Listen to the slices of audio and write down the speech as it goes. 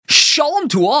Shalom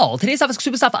to all. Today's Daf is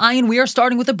Kesuvos Daf Ayin. We are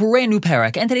starting with a brand new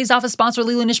parak, and today's Daf is sponsored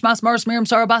Lili Nishmas Mars Miriam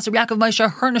Sarah Basar Yaakov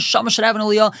Maisha her Neshama should have an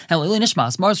Aliyah, and Lili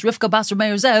Nishmas Mars Rivka Basar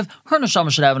Meir Zev her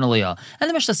Neshama should have an Aliyah. And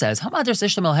the Mishnah says, Hamader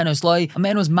Sishlam El Henos Loi. A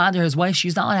man was madder his wife.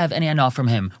 She's not allowed to have any anah from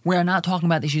him. We are not talking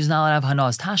about that she's not allowed to have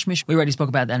hanas tashmish. We already spoke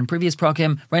about that in previous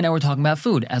prakim. Right now we're talking about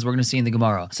food, as we're going to see in the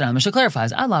Gemara. So now the Mishnah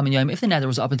clarifies, if the nether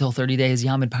was up until 30 days,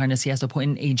 Yamid Parnas, he has to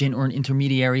appoint an agent or an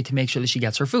intermediary to make sure that she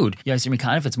gets her food.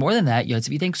 If it's more than that, he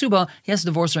has to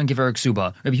divorce her and give her a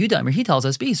ksuba. Rabbi Yehuda, he tells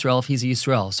us, be Yisrael if he's a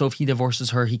Yisrael. So if he divorces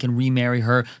her, he can remarry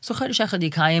her. So Chodesh Echad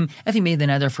Yikayim, if he made the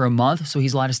nether for a month, so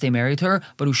he's allowed to stay married to her.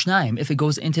 But Ushnaim, if it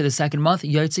goes into the second month,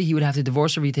 Yotzi, he would have to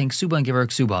divorce her, retain ksuba, and give her a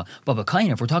ksuba. But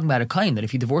B'kayin, if we're talking about a kayin, that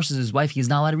if he divorces his wife, he's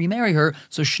not allowed to remarry her.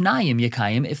 So Shnayim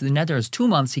Yikayim, if the nether is 2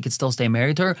 months, he could still stay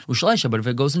married to her. Ushleisha, but if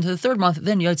it goes into the third month,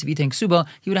 then Yotzi retain ksuba,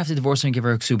 he would have to divorce her and give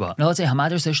her a ksuba. Now let's say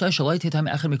Hamader Seshleisha Shalai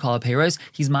Titam Echad Mikala Peiros,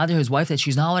 he's mother his wife that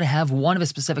she's not allowed to have one of a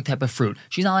specific type of fruit.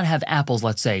 She's not allowed to have apples,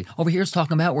 let's say. Over here it's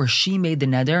talking about where she made the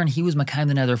nether and he was makayim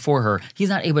the nether for her. He's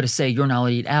not able to say, you're not allowed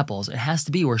to eat apples. It has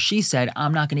to be where she said,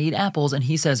 I'm not going to eat apples, and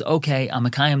he says, okay, I'm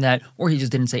makayim that, or he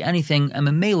just didn't say anything, and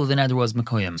the male of the nether was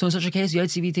makayim. So in such a case,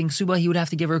 Yotzi v'ting ksuba, he would have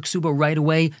to give her a ksuba right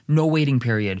away, no waiting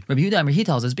period. Rabbi Yehuda, he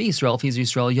tells us, be Yisrael, if he's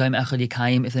Yisrael, Yom Echad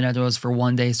Yikayim, if the nether was for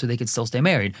 1 day, so they could still stay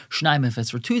married. Shnaim, if it's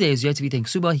for 2 days, Yotzi v'ting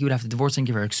ksuba, he would have to divorce and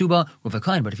give her a ksuba with a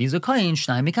kain. But if he's a kain,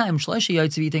 Shnaim Mikayim, Shleisha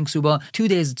Yotzi v'ting ksuba, 2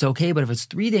 days it's okay, but if it's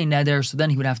 3 day nether, so then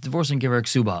he would have to divorce and give her a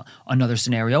ksuba. Another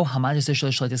scenario, he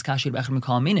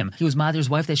was mother's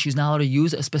wife that she's not allowed to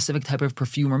use a specific type of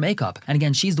perfume or makeup. And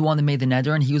again, she's the one that made the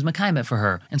nether and he was makayim it for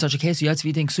her. In such a case,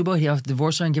 Yotzi v'ting ksuba, he'd have to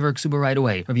divorce her and give her a ksuba right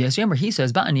away. Rabbi Yossi, he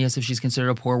says, Ba'aniyas, if she's considered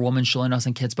a poor woman, shalanos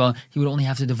and kitzba, he would only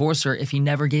have to divorce her if he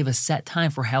never gave a set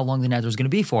time for how long the nether is going to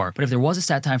be for. But if there was a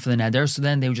set time for the nether, so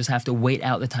then they would just have to wait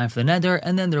out the time for the nether,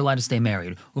 and then they're allowed to stay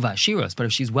married. Uva shiros, but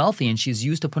if she's wealthy and she's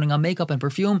used to putting on makeup and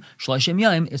perfume, shlashim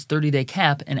yaim, it's 30-day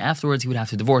cap, and afterwards he would have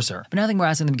to divorce her. But now I think we're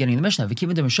asking in the beginning of the Mishnah, if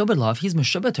he's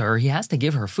meshubet to her, he has to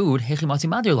give her food.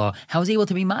 How is he able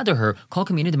to be mother her?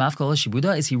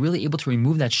 Is he really able to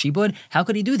remove that shibud? How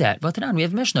could he do that? But we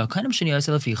have Mishnah.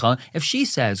 If she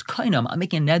says, I'm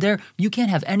making a nether, you can't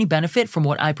have any benefit from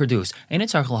what I produce. And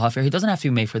it's he doesn't have to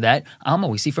be made for that. Alma,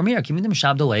 we see from here,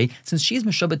 since she's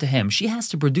meshubet to him, she has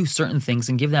to produce certain things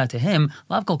and give that to him.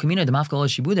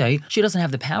 She doesn't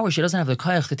have the power, she doesn't have the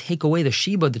koyach to take away the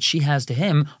shibud that she has to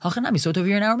him. So over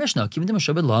here in our Mishnah,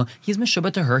 he's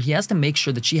meshubet to her, he has to make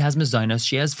sure that she has mezainas,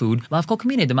 she has food.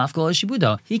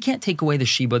 He can't take away the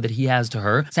shibud that he has to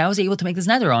her. So how is he able to make this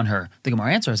nether on her? The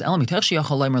Gemara answers,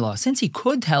 since he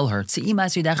could tell her,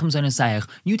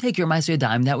 you take your ma'aseh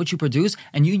yadayim, that which you produce,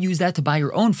 and you use that to buy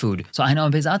your own food. So I know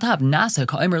in it's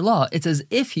as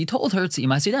if he told her,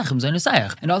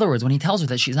 in other words, when he tells her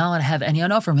that she's not allowed to have any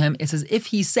anah from him, it's as if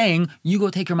he's saying, you go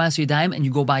take your ma'aseh yadayim and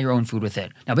you go buy your own food with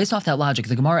it. Now based off that logic,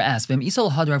 the Gemara asks,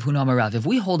 if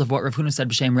we hold of what Rav Huna said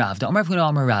b'shem Rav, a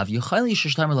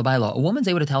woman's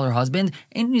able to tell her husband,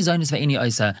 I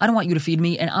don't want you to feed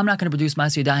me, and I'm not going to produce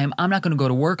ma'aseh yadayim, I'm not going to go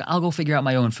to work, I'll go figure out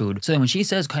my own food. So then when she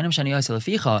says,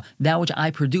 that which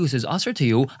I produce is usher to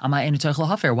you,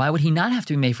 why would he not have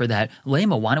to be made for that?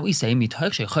 Lema, why don't we say,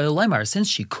 since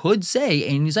she could say,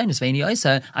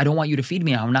 I don't want you to feed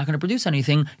me, I'm not going to produce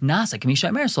anything,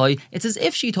 it's as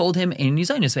if she told him,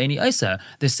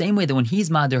 the same way that when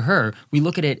he's mad to her, we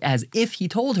look at it as if he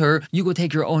told her, you go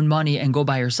take your own money and go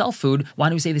buy yourself food. Why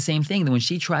don't we say the same thing, that when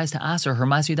she tries to ask her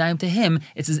ma'aseh yadayim to him,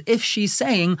 it's as if she's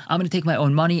saying, I'm going to take my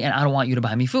own money and I don't want you to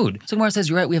buy me food. So Gemara says,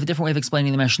 you're right, we have a different way of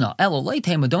explaining the Mishnah. Elo,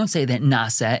 don't say that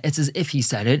naseh, it's as if he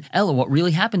said it. Elo, what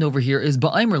really happened over here is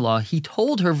ba'aymer, he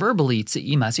told her verbally, you take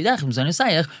your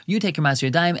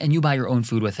ma'aseh yadayim and you buy your own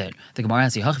food with it. The Gemara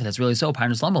asks, if that's really so,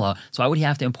 so why would he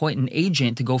have to appoint an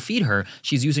agent to go feed her?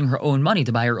 She's using her own money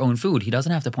to buy her own food. He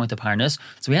doesn't have to appoint a parnas.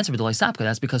 So we answer with sapka,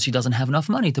 that's because she doesn't have enough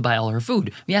money to buy all her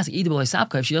food. We ask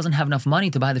sapka, if she doesn't have enough money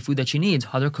to buy the food that she needs,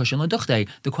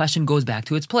 the question goes back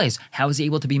to its place. How is he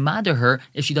able to be mad to her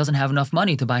if she doesn't have enough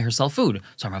money to buy herself food?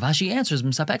 So Ravashi answers,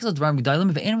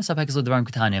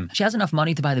 she has enough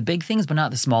money to buy the big things, but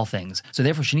not the small things. So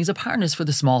therefore she needs a parnas for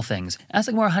the small things. Ask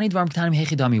the Gemara,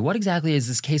 what exactly is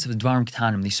this case of dvarim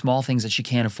ketanim, the small things that she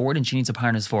can't afford and she needs a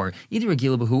parnas for? Either a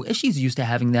gilabahu, if she's used to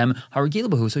having them, or a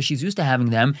gilabahu, so she's used to having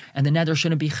them, and the nether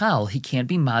shouldn't be chal. He can't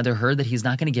be mad to her that he's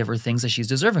not going to give her things that she's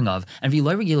deserving of. And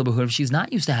if she's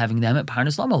not used to having them at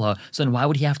parnas lamala, so then why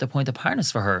would he have to appoint a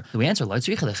parnas for her? The answer,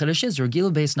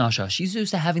 she's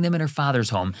used to having them in her father's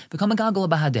home. Become a gagala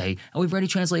bahadeh. And we've already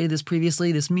translated this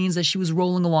previously. This means that she was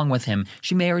rolling along with him.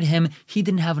 She married him. He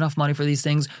didn't have enough money for these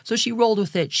things, so she rolled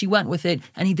with it. She went with it,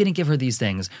 and he didn't give her these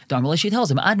things. She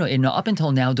tells him, up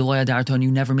until now,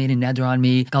 you never made a neder on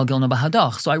me.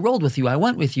 bahadach. So I rolled with you, I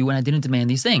went with you, and I didn't demand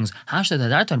these things.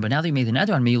 But now that you made the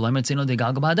neder on me,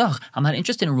 I'm not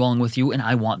interested in rolling with you, and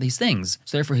I want these things.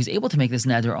 So therefore, he's able to make this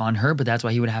neder on her, but that's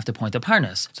why he would have to point up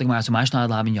parnas.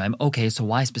 Okay, so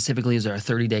why specifically is there a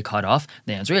 30-day cutoff?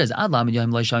 The answer is up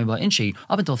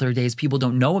until 30 days, people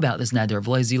don't know about this neder,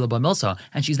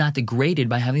 and she's not degraded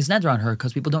by having this neder on her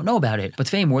because people don't know about it.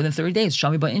 But more than 30 days,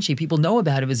 people know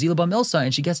about it,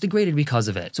 and she gets degraded because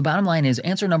of it. So bottom line is,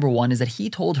 answer number one is that he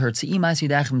told her so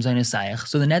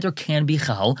the neder can be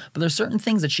chal, but there's certain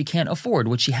things that she can't afford,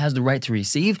 which she has the right to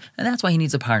receive, and that's why he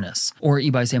needs a parnas. Or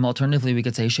alternatively, we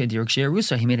could say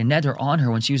he made a neder on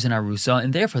her when she was in arusa,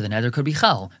 and therefore the neder could be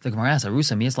chal. The Gemara asks,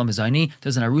 arusa miyaslam mezayni,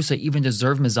 does an arusa even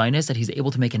deserve mezaynis, that he's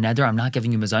able to make a neder, I'm not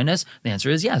giving you mezaynis? The answer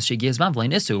is yes. She gives mav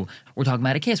nisu. We're talking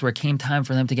about a case where it came time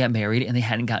for them to get married and they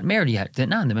hadn't gotten married yet. The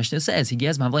Mishnah says he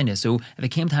gives mav nisu. If it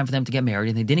came time for them to get married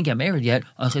and they didn't get married yet,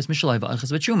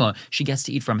 she gets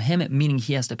to eat from him, meaning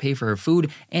he has to pay for her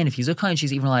food, and if he's a kain,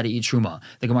 she's even allowed to eat truma.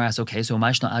 The Gemara asks, okay, so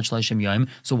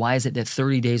why is it that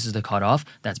 30 days is the cutoff?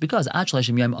 That's because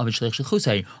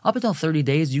up until 30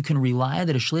 days, you can rely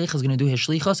that a shliach is going to do his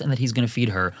shlichos and that he's going to feed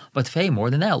her. But more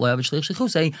than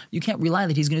that, you can't rely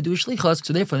that he's going to do his shlichos,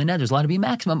 so therefore the neder is allowed to be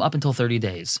maximum up until 30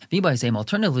 days.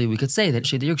 Alternatively, we could say that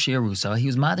Shedirik Shiarusa, he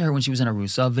was mad at her when she was in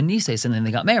Arusa, Venises, and then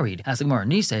they got married. Ask the Gemara,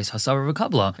 Nises, Hasav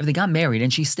V'Kabla. If they got married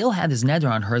and she still had this neder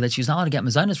on her that she's not allowed to get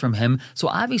mezainas from him, so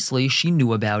obviously she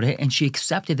knew about it and she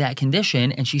accepted that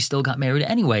condition and she still got married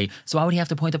anyway. So why would he have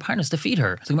to point up harness to feed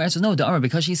her? So the Gemara says, no, Da'amar,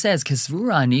 because she says,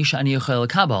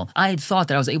 I had thought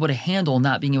that I was able to handle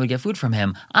not being able to get food from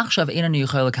him.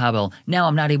 Now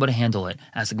I'm not able to handle it.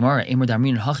 Ask the Gemara,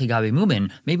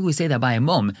 maybe we say that by a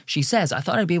mum. She says, I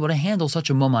thought I'd be able to handle such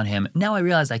a mum on him. Now I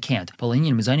realize I can't. Do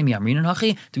we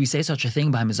say such a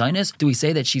thing by mezainis? Do we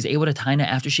say that she's able to taina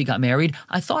after she got married?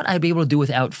 I thought I'd be able to do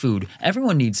without food.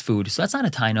 Everyone needs food, so that's not a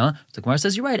taina. The Gemara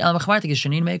says, you're right.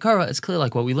 It's clear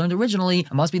like what we learned originally.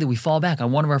 It must be that we fall back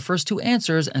on one of our first two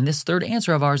answers, and this third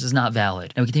answer of ours is not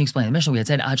valid. And we continue explaining the Mishnah. We had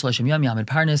said, if the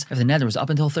neder was up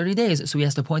until 30 days, so he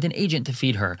has to appoint an agent to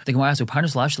feed her. The Gemara asks,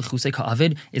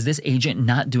 is this agent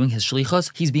not doing his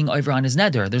shlichus? He's being over on his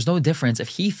neder. There's no difference if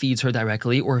he feeds her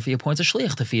directly or if he appoints a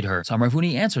shliach to feed her. So Amar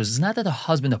Avuni answers, it's not that the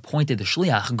husband appointed the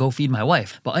shliach, go feed my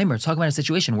wife. But Aimer, talking about a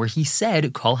situation where he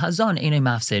said, Kol hazan eine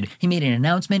mafsid. He made an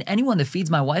announcement, anyone that feeds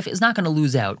my wife is not going to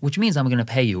lose out, which means I'm going to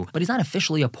pay you. But he's not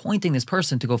officially appointing this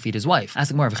person to go feed his wife. Ask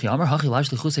the Gemara,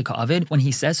 when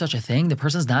he says such a thing, the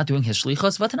person's not doing his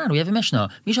shlichus. We have a Mishnah.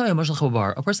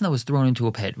 A person that was thrown into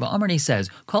a pit. Va'amarni says,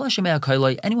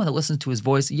 anyone that listens to his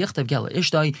voice,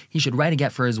 he should write a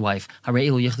get for his wife.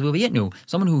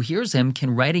 Someone who hears him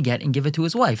can write a get and give it to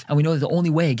his wife. And we know that the only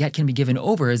way a get can be given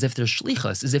over is if there's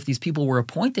shlichus, is if these people were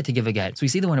appointed to give a get. So we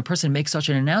see that when a person makes such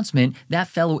an announcement, that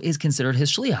fellow is considered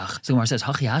his shliach. So Gemara says,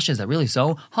 is that really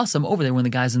so? Hasam, over there when the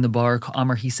guy's in the bar,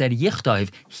 Amar, he said, yichtav,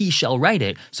 he shall write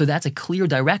it. So that's a clear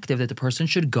directive that the person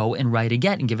should go and write a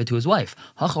get and give it to his wife.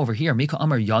 Hach, over here, Mika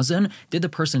Amar Yazan, did the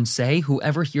person say,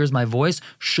 whoever hears my voice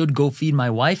should go feed my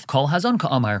wife? Kol hazan ka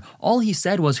Amar. All he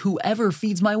said was, whoever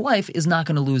feeds my wife is not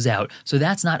going to lose out. So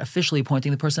that's not officially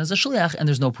appointing the person as a shliach, and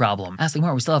there's no problem. Ask the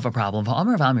Gemara, we still have a problem.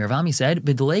 Va'amar Vami said,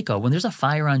 B'deleka, when there's a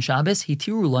fire on Shabbos,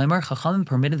 Hitiru Loimar, Chachamim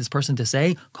permitted this person to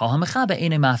say, Kol ha'mechabe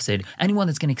eine mafsid. Anyone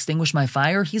that's going to extinguish my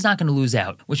fire, he's not going to lose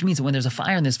out. Which means that when there's a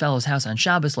fire in this fellow's house on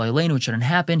Shabbos, Lo'eleinu, it shouldn't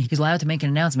happen, he's allowed to make an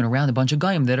announcement around a bunch of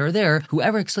goyim that are there,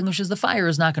 whoever extinguishes the fire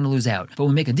is not going to lose out. But when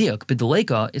we make a diuk,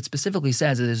 B'deleka, it specifically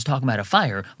says that it's talking about a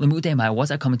fire. Lemute mai, what's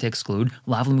that coming to exclude?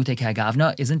 Lav lemute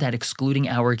kagavna, isn't that excluding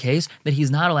our case? That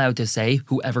he's not allowed to say,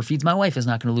 whoever feeds my wife is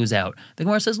not going to lose out. The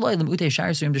Gemara says, Loi lemute shar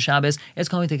yisurim to Shabbos, it's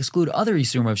going to exclude other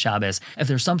yisurim of Shabbos. If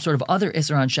there's some sort of other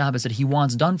isser on Shabbos that he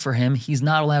wants done for him, he's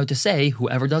not allowed to say,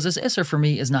 whoever does this isser for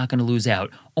me is not going to lose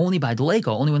out. Only by deleko,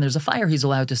 only when there's a fire, he's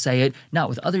allowed to say it, not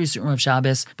with other yisurim of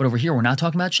Shabbos. But over here, we're not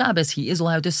talking about Shabbos, he is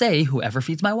allowed to say, whoever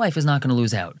feeds my wife is not going to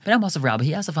lose out. But Amos of Rabbi,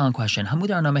 he asked the following question,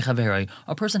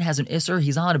 a person has an isser,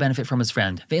 he's not allowed to benefit from his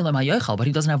friend. But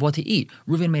he doesn't have what to eat.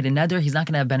 Reuven made a neder, he's not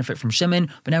going to have benefit from Shimon,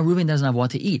 but now Reuven doesn't have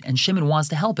what to eat, and Shimon wants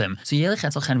to help him. So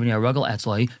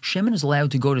Shimon is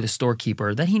allowed to go to the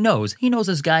storekeeper that he knows. He knows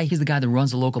this guy, he's the guy that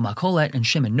runs the local makolet, and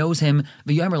Shimon knows him.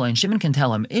 And Shimon can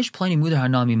tell him, Ish pleni mudar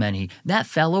hanami meni. That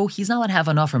fellow, he's not allowed to have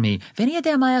enough for me. I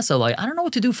don't know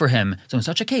what to do for him. So in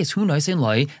such a case, who knows in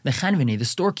loy, the chanvini, the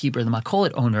storekeeper, the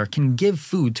makolet owner, can give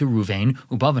food to Reuven,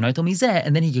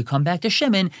 and then he could come back to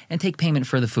Shimon and take payment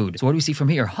for the food. So what do we see from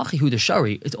here?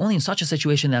 It's only in such a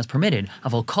situation that's permitted.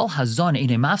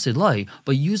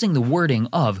 But using the wording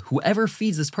of whoever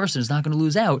feeds this person is not going to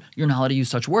lose out, you're not allowed to use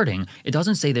such wording. It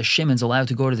doesn't say that Shimon's allowed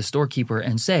to go to the storekeeper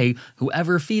and say,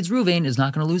 whoever feeds Reuven is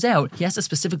not going to lose out, he has to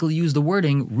specifically use the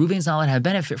wording, Ruvain's not allowed to have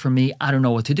benefit from me, I don't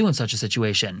know what to do in such a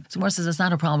situation. So Gemara says that's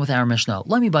not a problem with our Mishnah.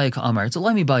 Let me buy a ka'amar. It's a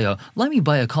let me buy a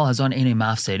kol hazon eine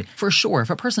mafsid. For sure, if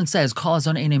a person says kol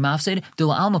hazon eine mafsid,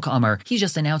 dula alma ka'amar, he's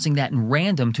just announcing that in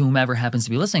random to whomever happens to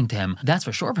be listening to him. That's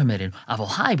for sure permitted. Avol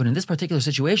hai, but in this particular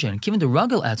situation, given the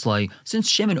ragel etzlai, since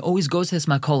Shimon always goes to this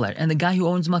makolet, and the guy who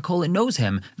owns makolet knows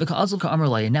him, the ka'azl ka'amar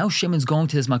lay, and now Shimon's going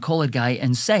to this makolet guy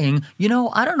and saying,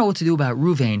 I don't know what to do about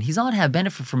Ruvain. He's not have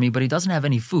benefit from me, but he doesn't have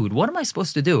any food. What am I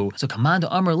supposed to do? So command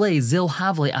amar lay zil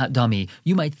havle at dummy.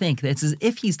 You might think that it's as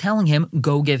if he's telling him,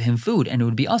 go give him food, and it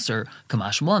would be usher.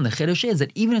 Kamashmulan, the chiddush is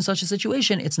that even in such a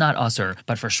situation, it's not usher.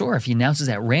 But for sure, if he announces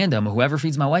at random, whoever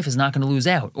feeds my wife is not going to lose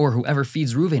out, or whoever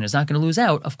feeds Ruvain is not going to lose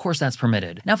out, of course that's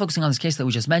permitted. Now focusing on this case that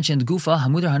we just mentioned, Gufa,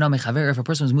 Hamudar Hana Mechaver, if a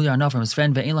person was Mudar Hana from his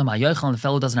friend, Ve'elam HaYochel, and the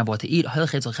fellow doesn't have what to eat,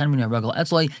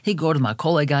 he go to my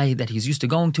kole guy that he's used to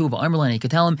going to, and he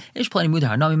could tell him, Ish plenty Mudar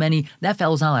Hana Many, that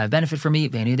fellow's not allowed to have benefit from me, I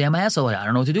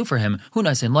don't know what to do for him. Who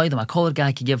knows, in the makolet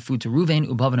guy could give food to Ruvain,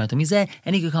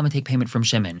 and he could come and take payment from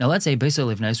Shimon. Now let's say Beiso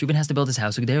live nice, Ruvain has to build his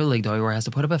house, or has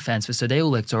to put up a fence,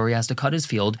 or he has to cut his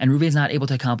field, and Ruvain's not able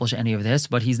to accomplish any of this,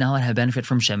 but he's not allowed to have benefit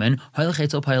from Shimon.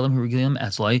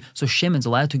 So Shimon's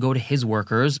allowed to go to his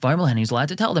workers, and he's allowed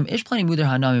to tell them, Ish plenty mudar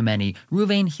hanami many.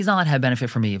 Ruvain, he's not allowed to have benefit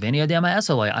from me. I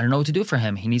don't know what to do for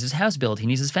him. He needs his house built, he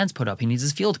needs his fence put up, he needs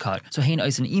his field cut. So Hein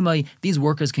Eis and Imai, these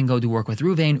workers can go do work with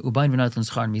Ruvain, and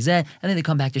then they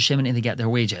come back to Shimon and they get their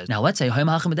wages. Now let's say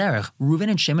Ruvain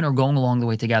and Shimon are going along the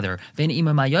way together, and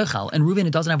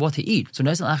Ruvain doesn't have what to eat. So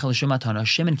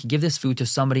Shimon can give this food to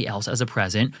somebody else as a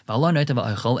present, and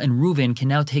Ruvain can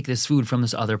now take this food from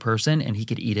this other person and he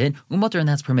could eat it, and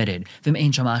that's permitted.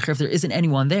 If there isn't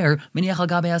anyone there,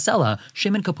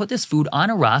 Shimon could put this food on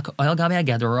a rock, or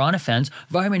on a fence,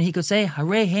 and he could say,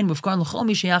 whoever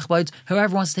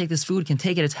wants to take this food can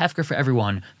take it, it's hefker for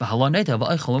everyone.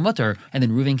 And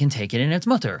then Ruvain can take it and it's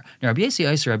mutter. Now Rabbi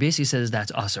Yesi says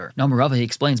that's usher. Now Merava, he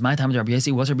explains, my time to Rabbi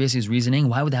Yesi, what's Rabbi Yesi's reasoning?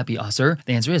 Why would that be usher?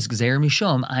 The answer is Gzeir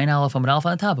Mishum, Ein Aleph Amud Aleph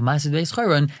on top, Ma'asid Beis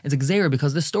Chayron. It's a Gzeir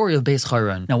because the story of Beis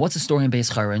Chayron. Now what's the story in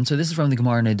Beis Chayron? So this is from the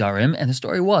Gemara Nedarim, and the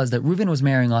story was that Ruvain was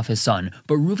marrying off his son,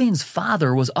 but Ruvain's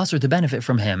father was usher to benefit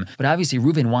from him. But obviously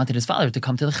Ruvain wanted his father to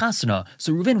come to the chasana.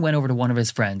 So Ruvain went over to one of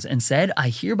his friends and said, I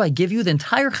hereby give you the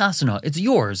entire chasana, it's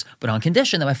yours, but on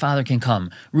condition that my father can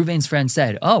come. Ruvain's friend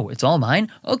said, oh, it's all mine?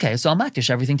 Okay, so I'll makdish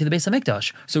everything to the Beis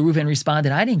HaMikdash. So Ruvain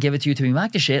responded, I didn't give it to you to be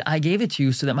makdish it, I gave it to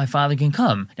you so that my father can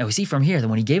come. Now we see from here that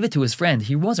when he gave it to his friend,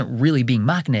 he wasn't really being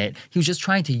maknit, he was just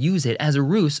trying to use it as a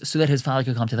ruse so that his father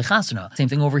could come to the chasana. Same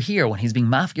thing over here, when he's being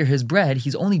mafkir his bread,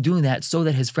 he's only doing that so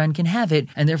that his friend can have it,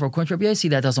 and therefore according to Rabbi Yossi,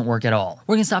 that doesn't work at all.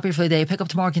 We're going to stop here for the day, pick up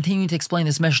tomorrow, continuing to explain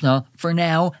this Mishnah. For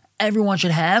now, everyone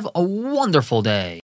should have a wonderful day.